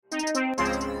This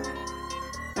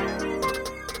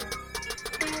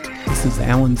is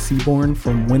Alan Seaborn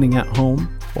from Winning at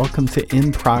Home. Welcome to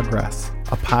In Progress,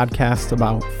 a podcast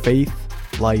about faith,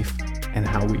 life, and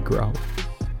how we grow.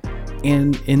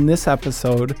 And in this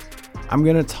episode, I'm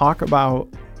going to talk about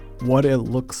what it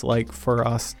looks like for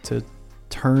us to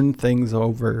turn things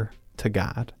over to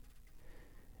God.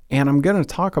 And I'm going to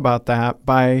talk about that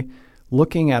by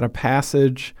looking at a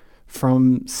passage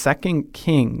from 2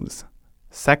 Kings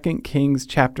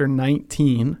chapter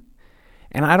 19.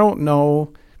 And I don't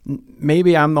know,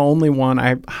 maybe I'm the only one.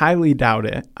 I highly doubt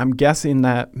it. I'm guessing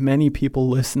that many people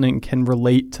listening can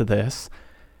relate to this.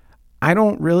 I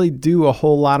don't really do a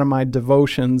whole lot of my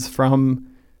devotions from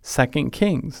 2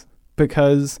 Kings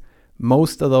because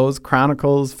most of those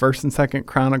Chronicles, 1st and 2nd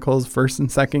Chronicles, 1st and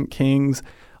 2nd Kings,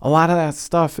 a lot of that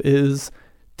stuff is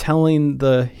telling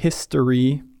the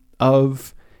history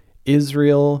of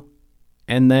Israel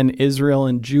and then Israel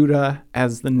and Judah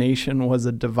as the nation was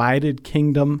a divided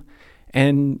kingdom.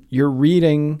 And you're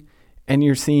reading and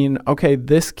you're seeing, okay,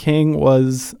 this king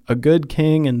was a good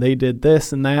king and they did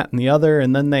this and that and the other.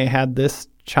 And then they had this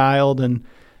child and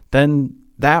then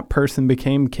that person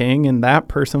became king and that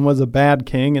person was a bad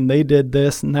king and they did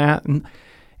this and that. And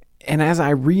as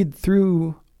I read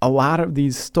through a lot of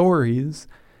these stories,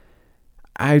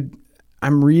 I'm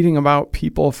reading about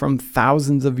people from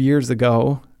thousands of years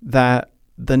ago that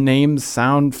the names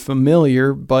sound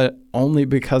familiar, but only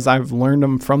because I've learned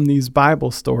them from these Bible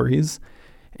stories.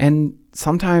 And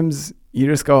sometimes you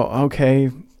just go, okay,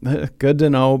 good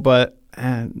to know, but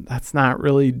that's not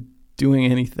really doing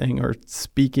anything or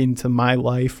speaking to my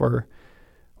life or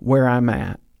where I'm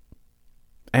at.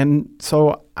 And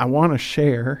so I want to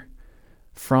share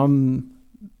from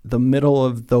the middle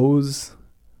of those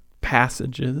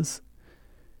passages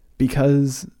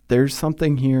because there's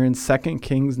something here in 2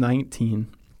 Kings 19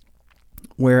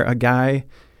 where a guy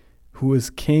who was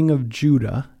king of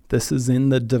Judah, this is in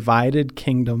the divided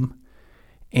kingdom,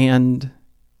 and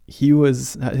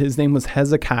his name was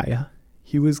Hezekiah.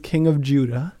 He was king of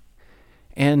Judah.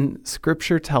 And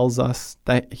scripture tells us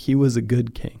that he was a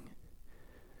good king.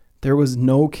 There was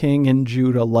no king in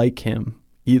Judah like him,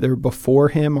 either before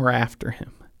him or after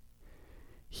him.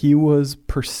 He was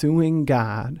pursuing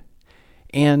God.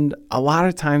 And a lot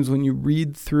of times when you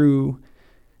read through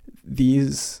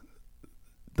the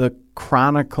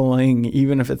chronicling,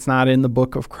 even if it's not in the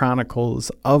book of Chronicles,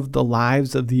 of the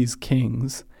lives of these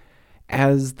kings,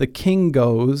 as the king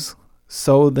goes,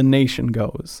 so the nation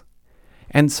goes.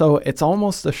 And so it's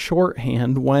almost a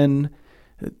shorthand when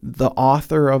the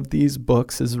author of these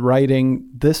books is writing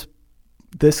this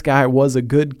guy was a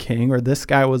good king or this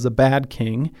guy was a bad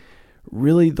king.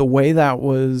 Really the way that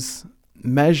was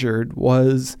measured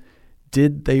was,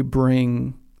 did they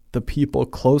bring the people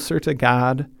closer to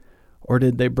God or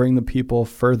did they bring the people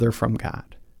further from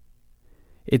God?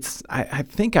 I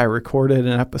think I recorded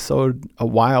an episode a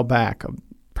while back,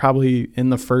 probably in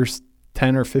the first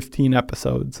 10 or 15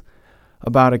 episodes,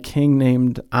 about a king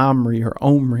named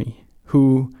Omri,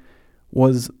 who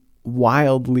was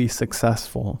wildly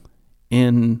successful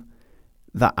in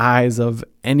the eyes of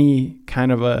any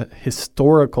kind of a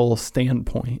historical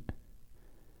standpoint.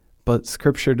 But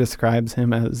scripture describes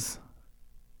him as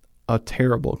a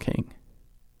terrible king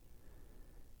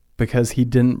because he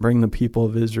didn't bring the people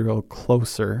of Israel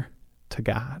closer to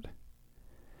God.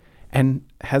 And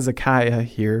Hezekiah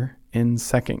here in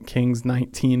 2 Kings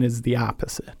 19 is the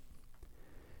opposite.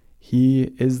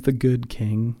 He is the good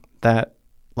king that,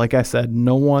 like I said,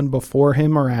 no one before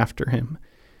him or after him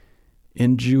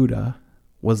in Judah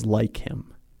was like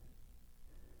him.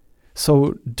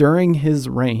 So during his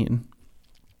reign,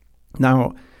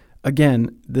 now,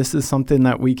 again, this is something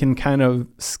that we can kind of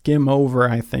skim over,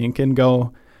 I think, and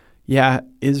go, yeah,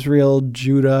 Israel and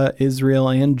Judah,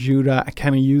 I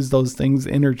kind of use those things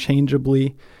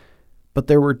interchangeably. But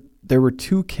there were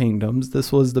two kingdoms.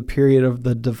 This was the period of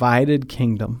the divided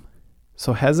kingdom.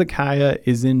 So Hezekiah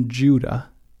is in Judah,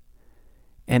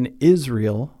 and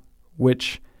Israel,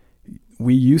 which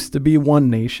we used to be one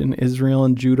nation, Israel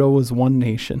and Judah was one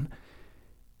nation.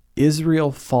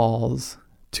 Israel falls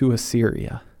to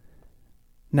Assyria.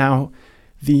 Now,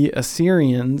 the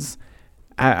Assyrians,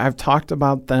 I've talked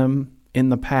about them in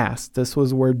the past. This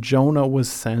was where Jonah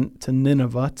was sent to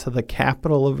Nineveh, to the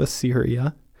capital of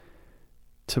Assyria,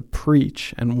 to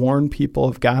preach and warn people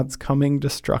of God's coming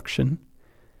destruction.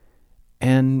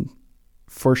 And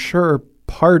for sure,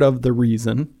 part of the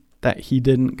reason that he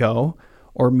didn't go,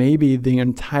 or maybe the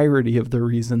entirety of the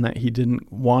reason that he didn't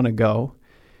want to go,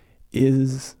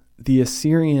 is the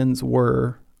Assyrians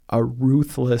were a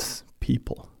ruthless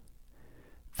people.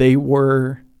 They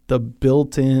were the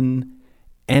built-in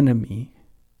enemy.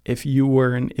 If you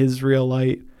were an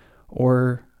Israelite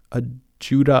or a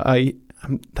Judahite,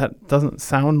 that doesn't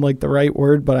sound like the right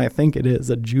word, but I think it is,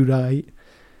 a Judahite.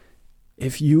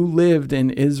 If you lived in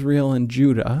Israel and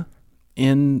Judah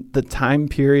in the time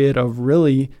period of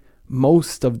really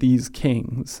most of these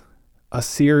kings,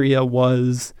 Assyria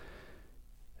was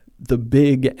the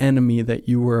big enemy that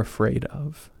you were afraid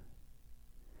of.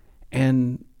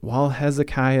 And while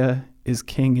Hezekiah is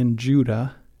king in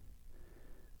Judah,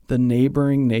 the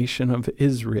neighboring nation of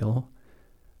Israel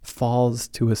falls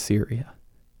to Assyria.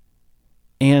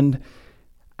 And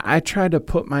I try to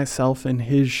put myself in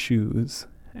his shoes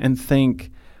and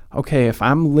think, okay, if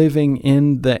I'm living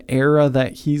in the era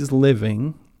that he's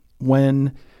living,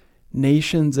 when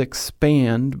nations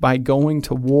expand by going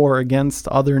to war against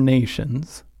other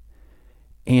nations,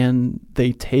 and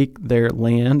they take their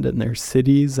land and their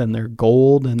cities and their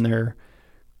gold and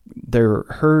their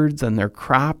herds and their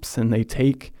crops, and they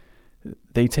take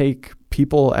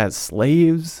people as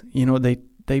slaves,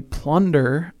 they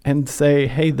plunder and say,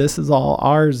 hey, this is all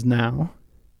ours now.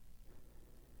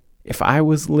 If I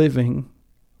was living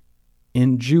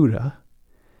in Judah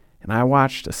and I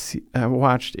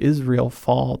watched Israel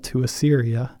fall to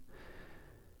Assyria,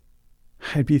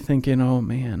 I'd be thinking, oh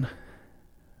man,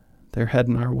 they're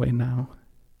heading our way now.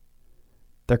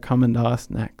 They're coming to us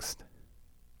next.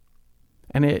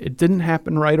 And it didn't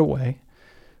happen right away,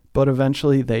 but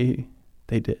eventually they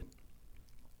did.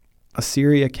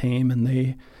 Assyria came and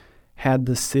they had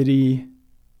the city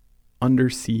under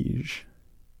siege.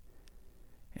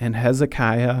 And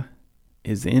Hezekiah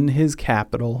is in his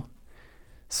capital,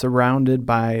 surrounded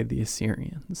by the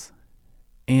Assyrians.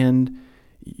 And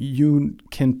you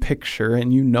can picture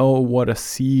and you know what a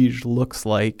siege looks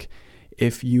like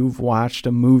if you've watched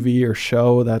a movie or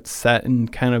show that's set in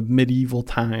kind of medieval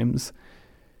times.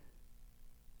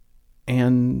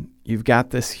 And you've got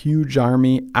this huge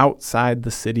army outside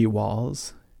the city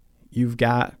walls. You've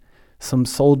got some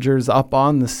soldiers up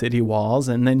on the city walls,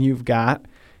 and then you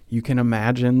can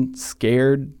imagine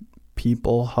scared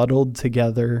people huddled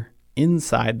together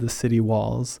inside the city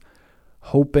walls,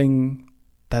 hoping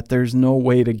that there's no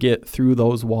way to get through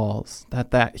those walls,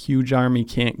 that huge army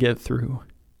can't get through.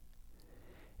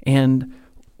 And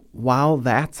while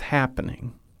that's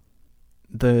happening,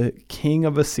 the king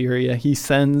of Assyria, he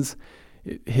sends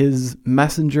his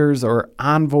messengers or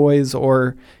envoys,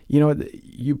 or,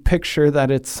 you picture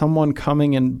that it's someone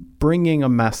coming and bringing a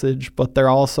message, but they're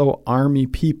also army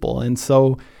people. And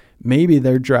so maybe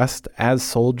they're dressed as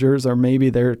soldiers, or maybe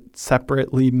they're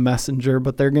separately messenger,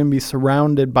 but they're going to be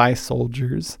surrounded by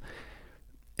soldiers.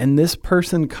 And this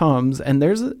person comes, and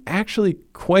there's actually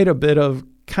quite a bit of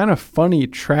kind of funny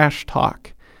trash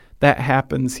talk that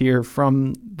happens here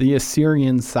from the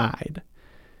Assyrian side.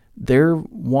 They're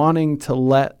wanting to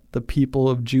let the people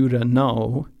of Judah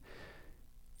know,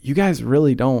 you guys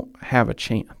really don't have a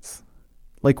chance.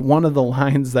 Like one of the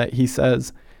lines that he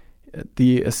says,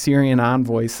 the Assyrian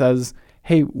envoy says,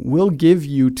 hey, we'll give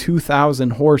you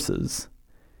 2,000 horses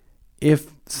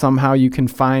if somehow you can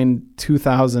find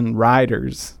 2,000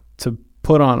 riders to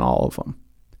put on all of them.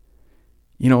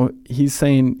 He's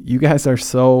saying, you guys are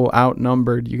so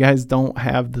outnumbered. You guys don't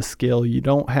have the skill. You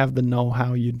don't have the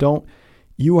know-how.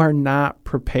 You are not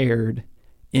prepared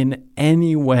in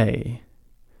any way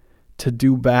to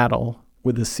do battle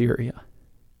with Assyria.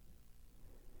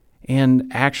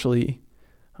 And actually,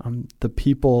 the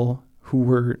people who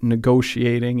were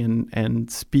negotiating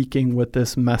and speaking with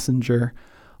this messenger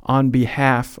on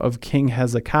behalf of King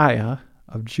Hezekiah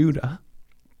of Judah,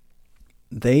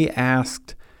 they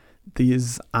asked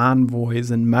these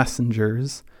envoys and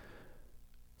messengers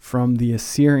from the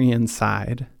Assyrian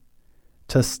side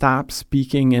to stop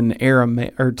speaking in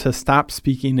Aramaic, or to stop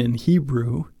speaking in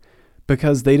Hebrew,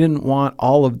 because they didn't want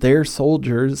all of their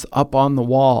soldiers up on the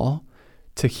wall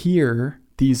to hear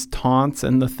these taunts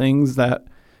and the things that,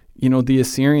 the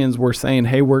Assyrians were saying,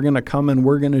 hey, we're going to come and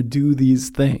we're going to do these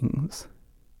things.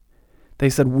 They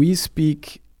said, we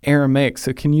speak Aramaic,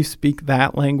 so can you speak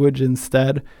that language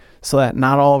instead, so that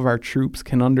not all of our troops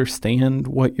can understand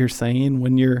what you're saying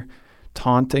when you're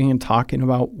taunting and talking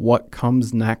about what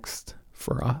comes next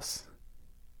for us?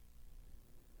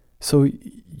 So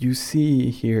you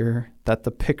see here that the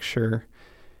picture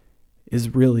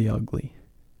is really ugly.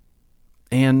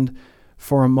 And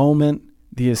for a moment,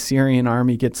 the Assyrian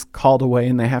army gets called away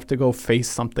and they have to go face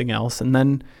something else. And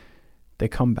then they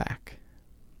come back.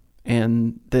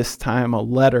 And this time a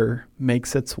letter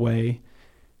makes its way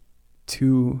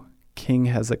to King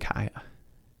Hezekiah.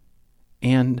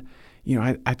 And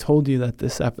I told you that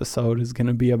this episode is going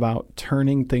to be about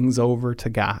turning things over to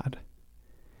God.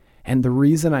 And the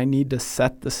reason I need to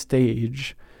set the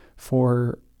stage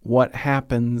for what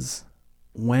happens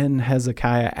when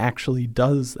Hezekiah actually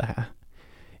does that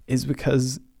is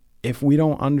because if we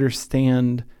don't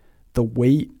understand the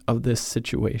weight of this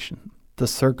situation, the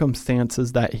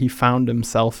circumstances that he found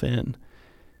himself in,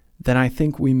 then I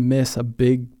think we miss a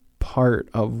big part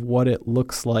of what it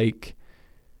looks like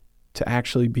to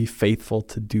actually be faithful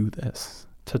to do this,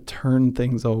 to turn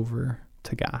things over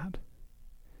to God.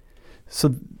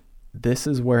 So this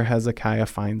is where Hezekiah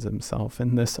finds himself,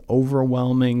 in this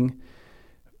overwhelming,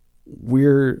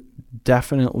 we're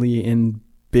definitely in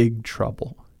big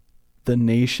trouble. The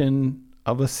nation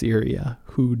of Assyria,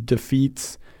 who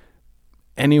defeats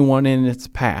anyone in its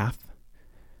path,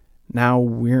 now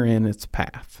we're in its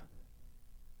path.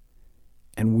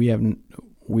 And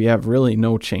we have really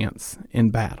no chance in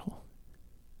battle.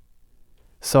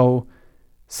 So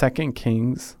 2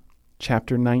 Kings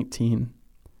chapter 19,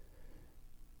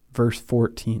 verse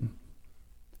 14.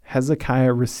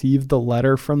 Hezekiah received the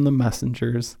letter from the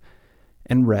messengers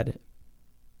and read it.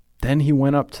 Then he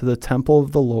went up to the temple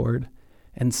of the Lord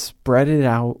and spread it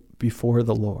out before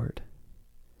the Lord.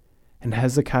 And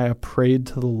Hezekiah prayed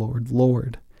to the Lord,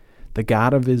 Lord, the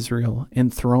God of Israel,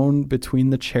 enthroned between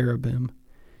the cherubim,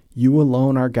 you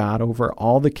alone are God over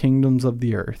all the kingdoms of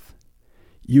the earth.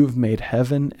 You have made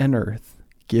heaven and earth.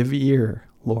 Give ear,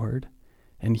 Lord,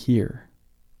 and hear.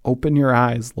 Open your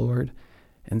eyes, Lord,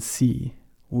 and see.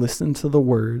 Listen to the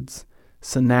words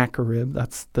Sennacherib,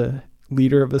 that's the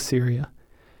leader of Assyria,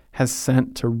 has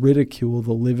sent to ridicule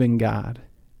the living God.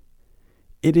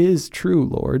 It is true,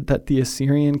 Lord, that the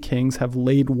Assyrian kings have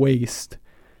laid waste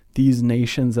these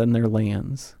nations and their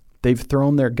lands. They've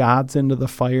thrown their gods into the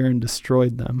fire and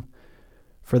destroyed them,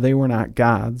 for they were not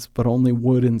gods, but only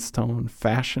wood and stone,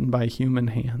 fashioned by human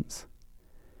hands.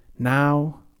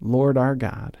 Now, Lord our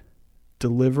God,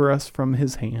 deliver us from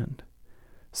his hand,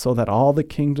 so that all the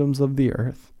kingdoms of the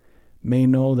earth may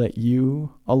know that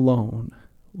you alone,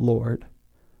 Lord,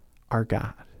 are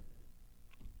God.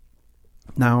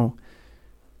 Now,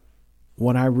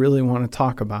 what I really want to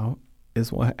talk about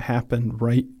is what happened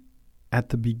right at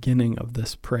the beginning of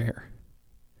this prayer.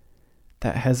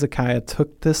 That Hezekiah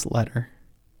took this letter,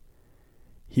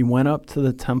 he went up to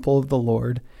the temple of the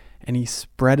Lord, and he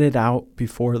spread it out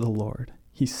before the Lord.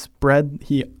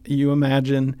 You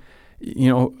imagine,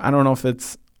 I don't know if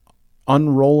it's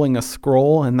unrolling a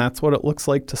scroll and that's what it looks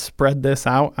like to spread this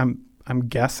out. I'm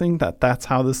guessing that that's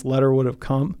how this letter would have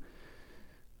come.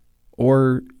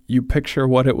 Or you picture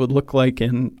what it would look like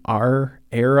in our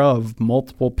era of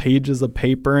multiple pages of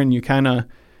paper, and you kind of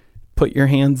put your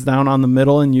hands down on the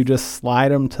middle and you just slide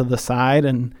them to the side,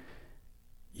 and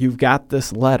you've got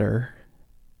this letter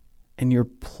and you're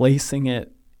placing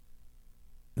it.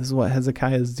 This is what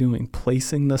Hezekiah is doing,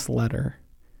 placing this letter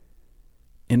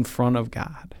in front of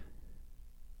God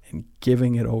and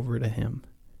giving it over to him.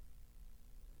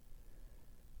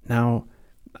 Now,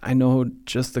 I know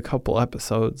just a couple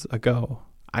episodes ago,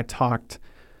 I talked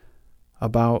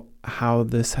about how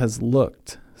this has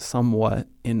looked somewhat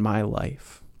in my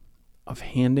life, of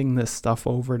handing this stuff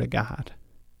over to God,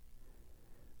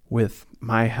 with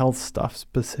my health stuff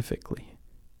specifically.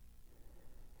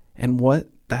 And what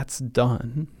that's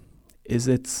done is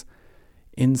it's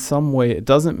in some way, it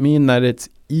doesn't mean that it's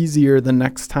easier the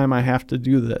next time I have to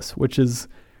do this, which is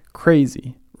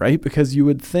crazy, right? Because you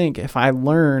would think if I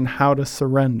learn how to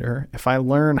surrender, if I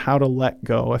learn how to let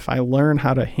go, if I learn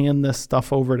how to hand this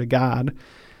stuff over to God,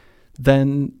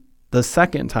 then the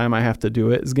second time I have to do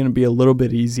it is going to be a little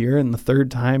bit easier, and the third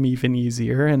time even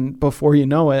easier. And before you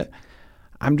know it,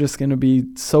 I'm just going to be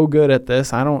so good at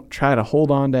this, I don't try to hold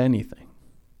on to anything.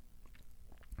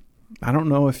 I don't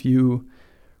know if you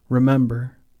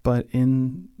remember, but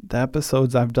in the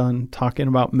episodes I've done talking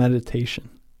about meditation,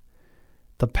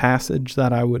 the passage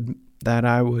that I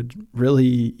would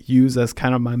really use as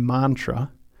kind of my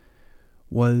mantra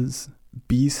was,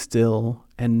 be still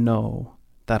and know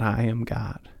that I am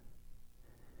God.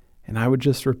 And I would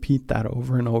just repeat that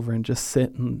over and over and just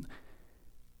sit and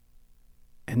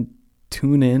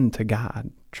tune in to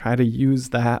God. Try to use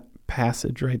that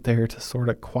passage right there to sort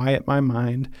of quiet my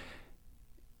mind.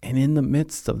 And in the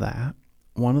midst of that,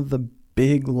 one of the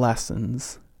big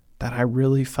lessons that I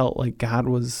really felt like God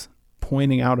was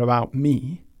pointing out about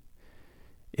me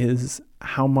is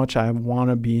how much I want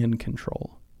to be in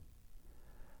control.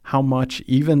 How much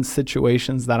even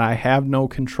situations that I have no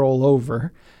control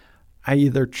over, I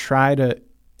either try to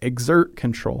exert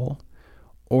control,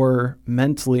 or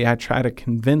mentally I try to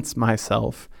convince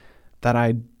myself that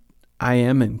I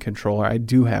am in control, or I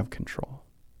do have control.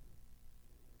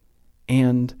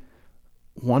 And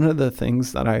one of the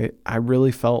things that I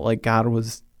really felt like God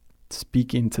was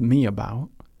speaking to me about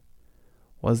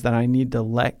was that I need to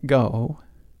let go,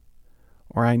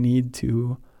 or I need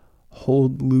to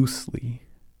hold loosely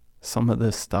some of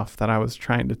this stuff that I was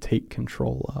trying to take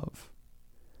control of.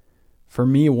 For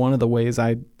me, one of the ways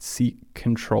I seek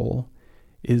control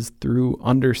is through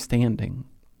understanding,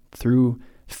 through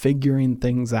figuring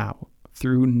things out,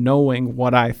 through knowing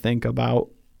what I think about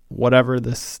whatever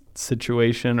this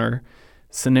situation or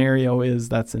scenario is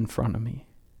that's in front of me.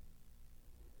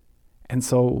 And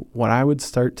so what I would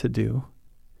start to do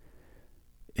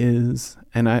is,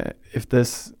 if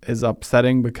this is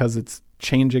upsetting because it's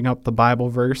changing up the Bible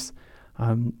verse,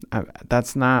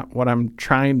 that's not what I'm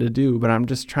trying to do, but I'm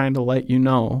just trying to let you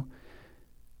know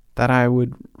that I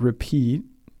would repeat,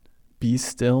 be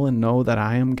still and know that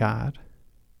I am God.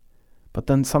 But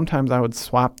then sometimes I would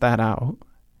swap that out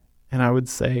and I would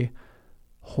say,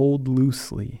 hold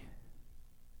loosely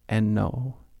and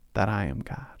know that I am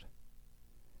God.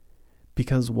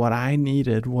 Because what I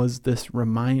needed was this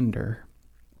reminder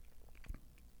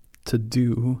to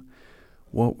do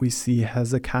what we see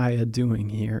Hezekiah doing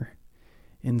here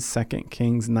in 2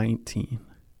 Kings 19,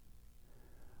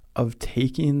 of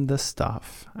taking the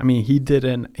stuff. I mean, he did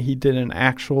an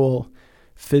actual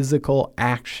physical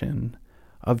action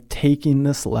of taking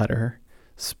this letter,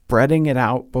 spreading it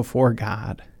out before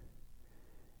God,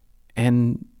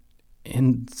 and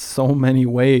in so many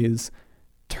ways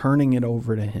turning it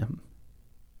over to him.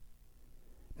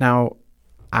 Now,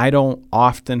 I don't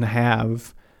often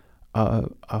have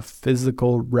a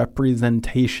physical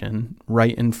representation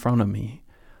right in front of me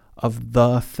of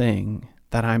the thing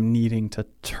that I'm needing to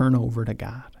turn over to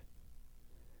God.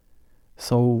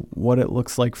 So what it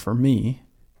looks like for me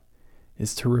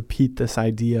is to repeat this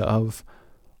idea of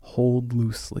hold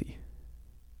loosely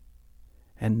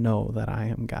and know that I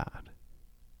am God.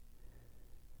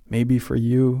 Maybe for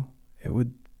you, it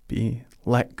would be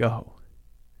let go.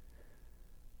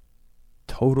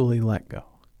 Totally let go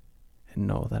and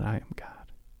know that I am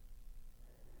God.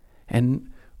 And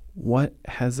what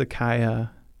Hezekiah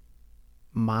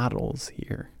models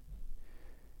here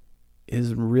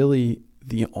is really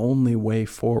the only way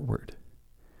forward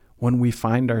when we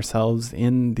find ourselves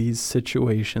in these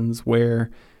situations where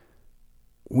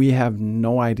we have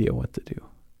no idea what to do,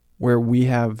 where we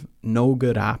have no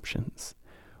good options,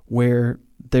 where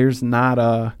there's not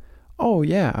a, oh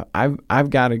yeah, I've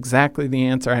got exactly the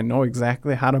answer. I know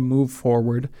exactly how to move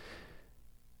forward.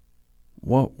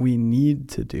 What we need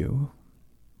to do,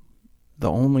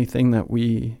 the only thing that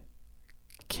we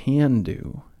can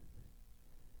do,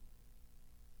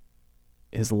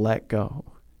 is let go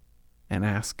and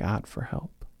ask God for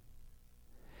help.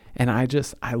 And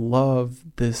I love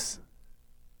this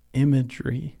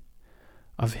imagery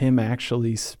of him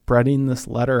actually spreading this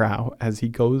letter out as he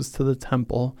goes to the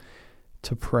temple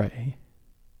to pray.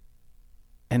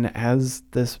 And as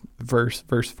this verse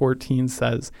 14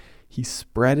 says, he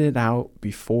spread it out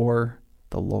before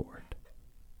the Lord.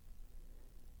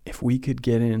 If we could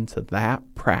get into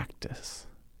that practice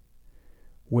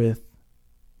with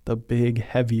the big,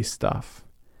 heavy stuff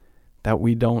that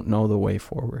we don't know the way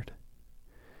forward,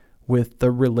 with the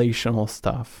relational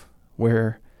stuff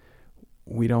where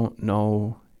we don't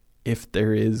know if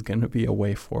there is going to be a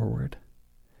way forward.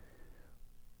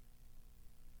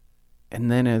 And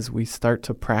then as we start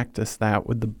to practice that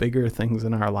with the bigger things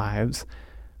in our lives,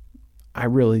 I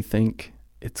really think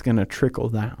it's going to trickle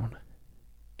down.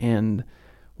 And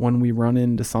when we run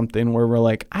into something where we're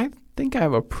like, I think I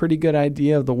have a pretty good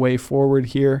idea of the way forward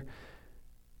here,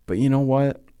 but you know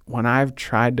what? When I've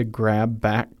tried to grab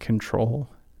back control,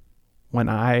 when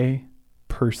I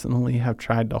personally have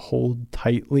tried to hold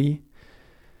tightly,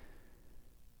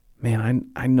 man,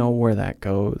 I know where that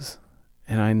goes.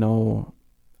 And I know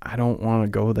I don't want to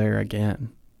go there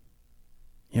again.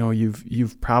 You know,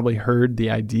 you've probably heard the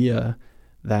idea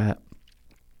that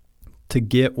to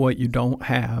get what you don't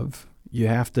have, you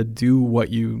have to do what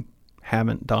you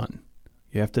haven't done.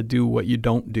 You have to do what you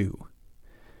don't do.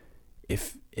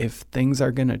 If things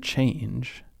are going to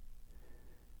change,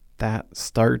 that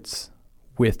starts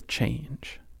with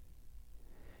change.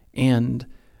 And,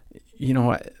 you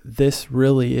know, this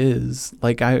really is,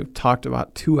 like I talked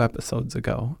about 2 episodes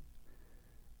ago,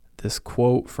 this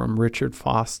quote from Richard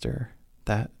Foster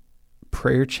that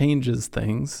prayer changes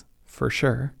things, for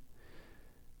sure,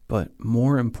 but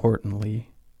more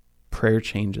importantly, prayer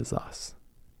changes us.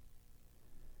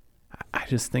 I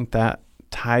just think that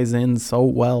ties in so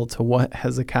well to what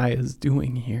Hezekiah is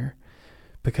doing here,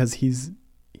 because he's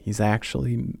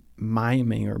actually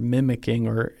miming or mimicking,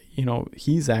 or, you know,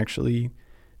 he's actually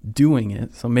doing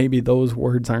it. So maybe those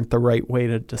words aren't the right way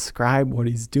to describe what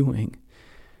he's doing.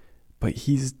 But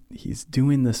he's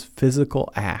doing this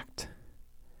physical act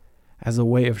as a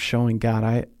way of showing God,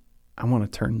 I want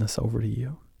to turn this over to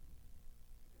you.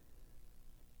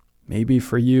 Maybe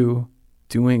for you,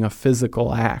 doing a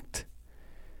physical act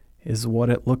is what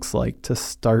it looks like to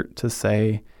start to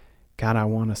say, God, I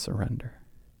want to surrender.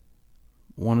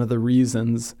 One of the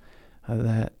reasons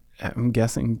that I'm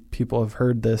guessing people have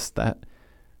heard this, that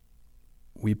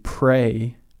we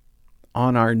pray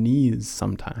on our knees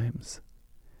sometimes,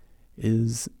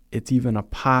 is it's even a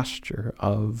posture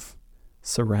of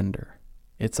surrender.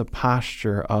 It's a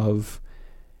posture of,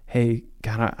 hey,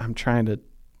 God, I'm trying to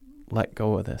let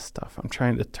go of this stuff. I'm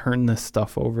trying to turn this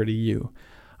stuff over to you.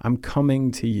 I'm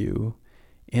coming to you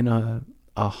in a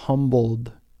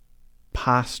humbled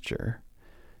posture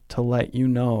to let you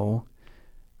know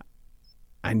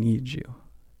I need you.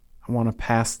 I want to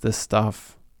pass this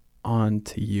stuff on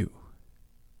to you.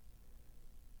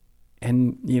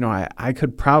 And, I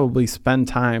could probably spend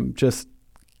time just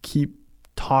keep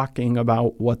talking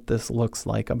about what this looks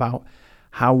like, about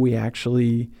how we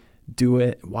actually do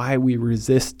it, why we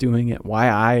resist doing it, why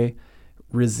I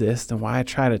resist, and why I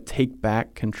try to take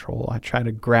back control. I try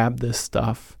to grab this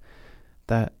stuff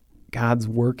that God's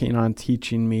working on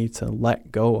teaching me to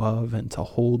let go of and to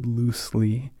hold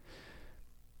loosely.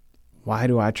 Why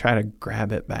do I try to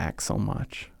grab it back so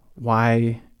much?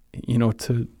 Why,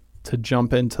 to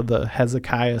jump into the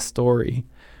Hezekiah story,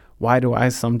 why do I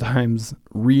sometimes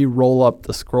re-roll up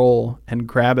the scroll and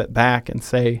grab it back and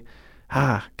say,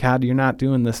 God, you're not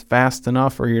doing this fast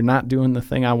enough, or you're not doing the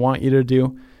thing I want you to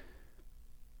do?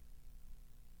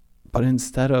 But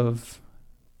instead of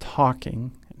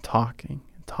talking and talking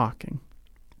and talking,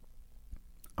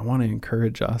 I want to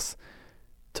encourage us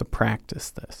to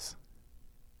practice this.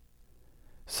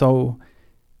 So,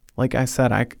 like I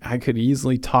said, I could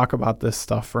easily talk about this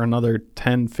stuff for another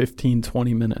 10, 15,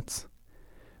 20 minutes.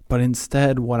 But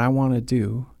instead, what I want to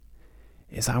do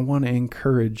is I want to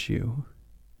encourage you,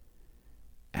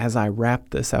 as I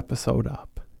wrap this episode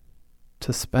up,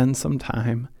 to spend some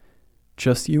time,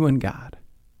 just you and God.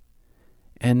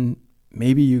 And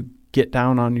maybe you get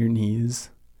down on your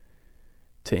knees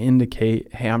to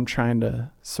indicate, hey, I'm trying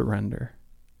to surrender.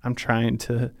 I'm trying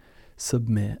to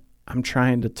submit. I'm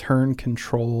trying to turn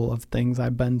control of things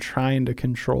I've been trying to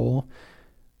control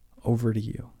over to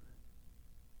you.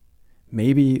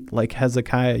 Maybe, like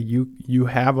Hezekiah, you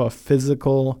have a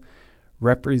physical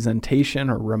representation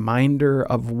or reminder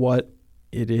of what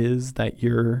it is that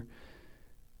you're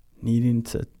needing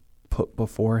to put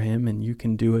before him, and you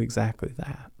can do exactly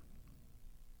that.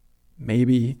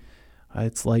 Maybe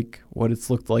it's like what it's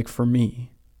looked like for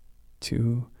me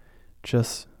to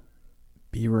just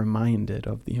be reminded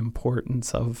of the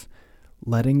importance of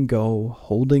letting go,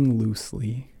 holding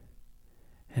loosely,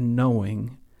 and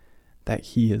knowing that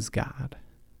he is God.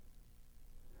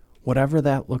 Whatever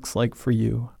that looks like for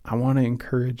you, I want to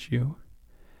encourage you,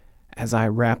 as I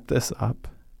wrap this up,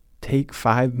 take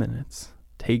 5 minutes,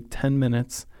 take 10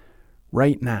 minutes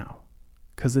right now,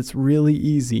 because it's really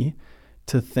easy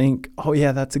to think, oh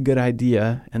yeah, that's a good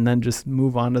idea, and then just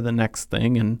move on to the next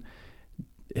thing, and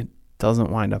it doesn't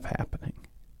wind up happening.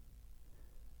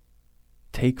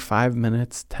 Take 5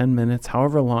 minutes, 10 minutes,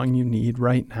 however long you need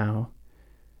right now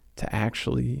to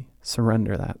actually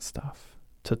surrender that stuff,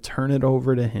 to turn it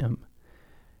over to him,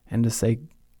 and to say,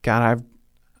 God,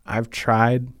 I've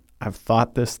tried, I've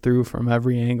thought this through from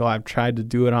every angle, I've tried to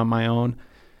do it on my own,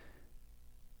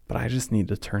 but I just need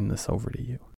to turn this over to you.